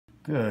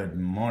Good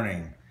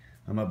morning.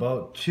 I'm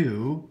about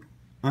to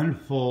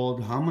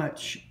unfold how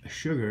much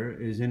sugar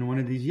is in one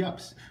of these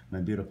YOPs.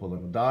 My beautiful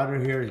little daughter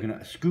here is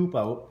gonna scoop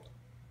out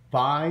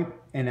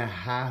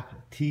 5.5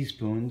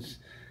 teaspoons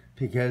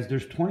because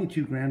there's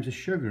 22 grams of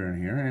sugar in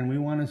here and we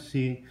wanna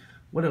see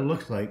what it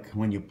looks like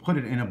when you put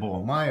it in a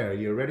bowl. Maya, are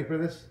you ready for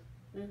this?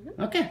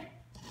 Mm-hmm. Okay.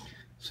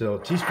 So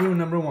teaspoon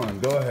number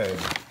 1, go ahead.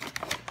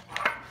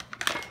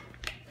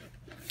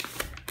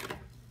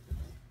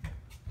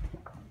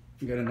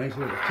 You got a nice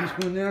little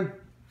teaspoon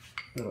there,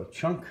 little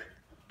chunk.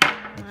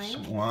 That's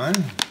 1,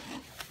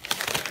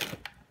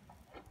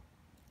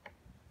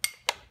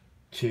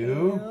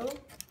 2.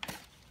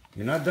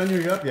 You're not done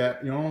your YOP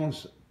yet. You're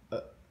almost.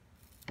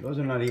 Those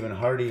are not even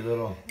hearty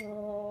little.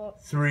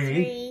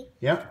 3.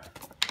 Yep.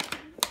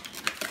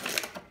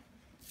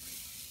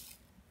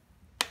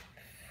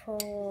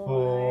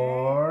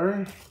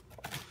 4.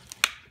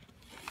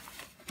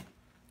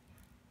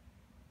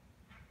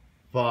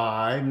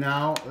 5.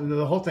 Now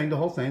the whole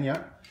thing,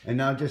 yeah. And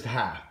now just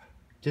half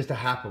a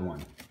half of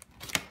one.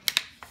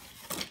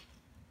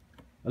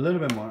 A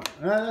little bit more.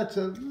 That's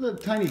a little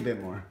tiny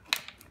bit more.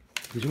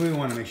 Because we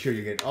want to make sure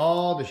you get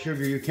all the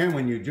sugar you can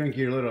when you drink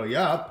your little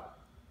YOP.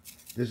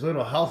 This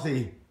little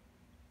healthy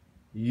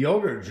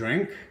yogurt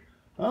drink.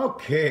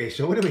 Okay,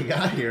 so what do we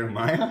got here,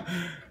 Maya?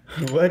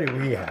 What do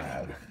we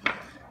have?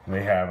 We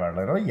have our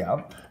little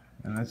YOP.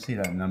 And let's see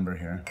that number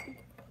here.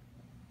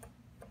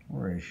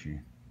 Where is she?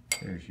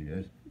 There she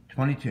is.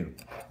 22.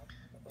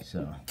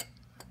 So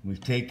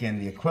we've taken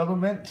the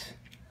equivalent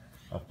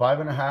of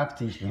 5.5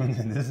 teaspoons,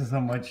 and this is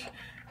how much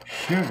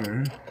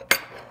sugar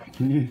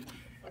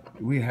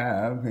we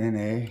have in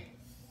a.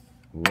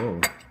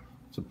 Whoa,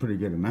 it's a pretty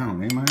good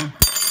amount, eh, Maya?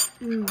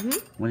 Mm-hmm.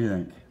 What do you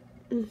think?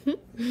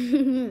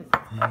 Mm-hmm.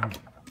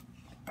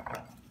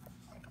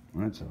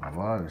 That's a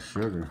lot of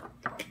sugar.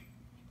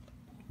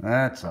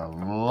 That's a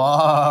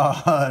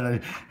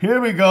lot.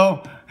 Here we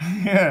go.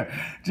 Here,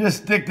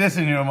 just stick this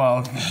in your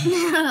mouth.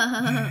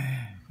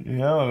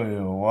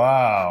 Yo,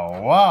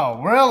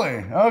 wow,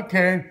 really?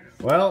 Okay.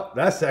 Well,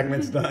 that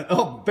segment's done.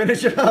 Oh,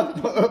 finish it up.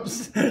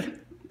 Oops.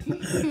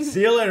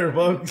 See you later,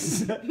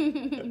 folks.